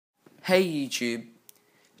Hey YouTube,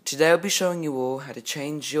 today I'll be showing you all how to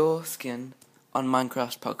change your skin on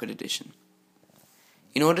Minecraft Pocket Edition.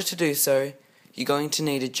 In order to do so, you're going to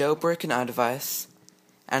need a jailbroken iDevice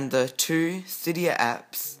and the two Cydia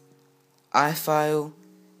apps, iFile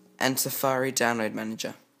and Safari Download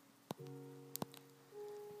Manager.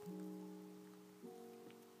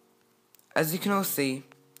 As you can all see,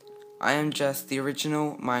 I am just the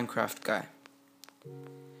original Minecraft guy.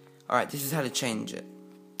 Alright, this is how to change it.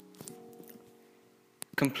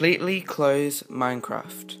 Completely close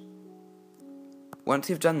Minecraft. Once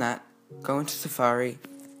you've done that, go into Safari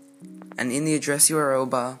and in the address URL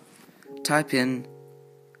bar, type in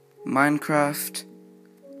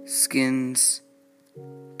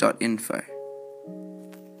minecraftskins.info.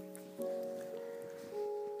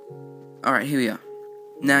 Alright, here we are.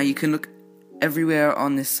 Now you can look everywhere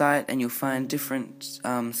on this site and you'll find different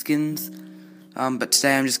skins, but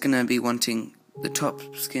today I'm just going to be wanting the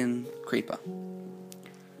top skin, Creeper.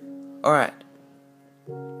 Alright,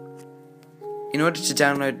 in order to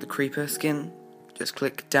download the Creeper skin, just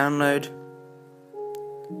click download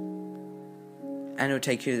and it will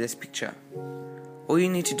take you to this picture. All you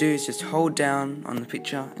need to do is just hold down on the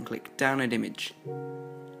picture and click download image.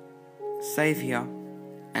 Save here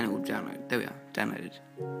and it will download. There we are, downloaded.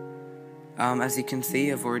 As you can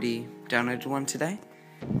see, I've already downloaded one today.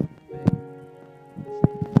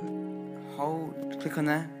 Click on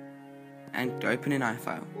there and open in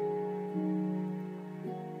iFile.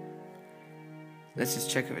 Let's just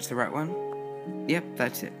check if it's the right one. Yep,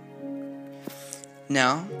 that's it.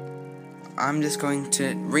 Now, I'm just going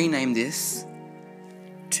to rename this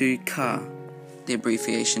to Car, the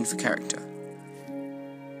abbreviation for character.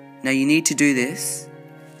 Now you need to do this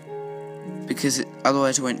because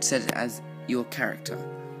otherwise it won't set it as your character.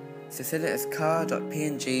 So set it as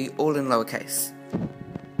car.png, all in lowercase.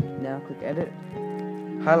 Now click edit,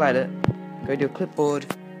 highlight it, go to your clipboard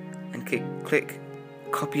and click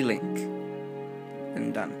copy link.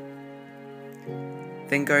 And done.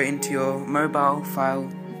 Then go into your mobile file,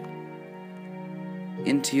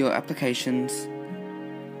 into your applications,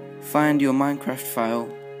 find your Minecraft file.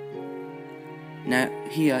 Now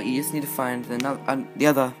here you just need to find the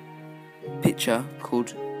other picture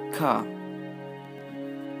called car.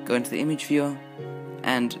 Go into the image viewer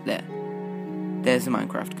and there's the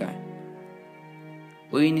Minecraft guy.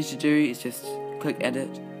 All you need to do is just click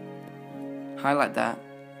edit, highlight that,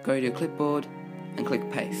 go to your clipboard and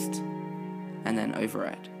click paste and then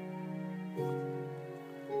override.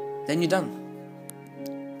 Then you're done.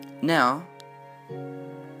 Now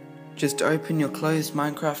just open your closed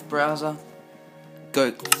Minecraft browser,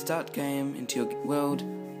 go start game into your world,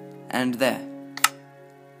 and there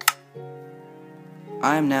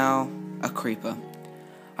I am now a creeper.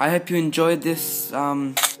 I hope you enjoyed this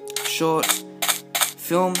short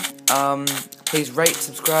film. Please rate,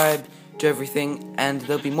 subscribe, do everything, and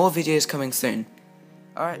there'll be more videos coming soon.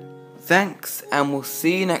 Alright, thanks, and we'll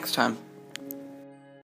see you next time.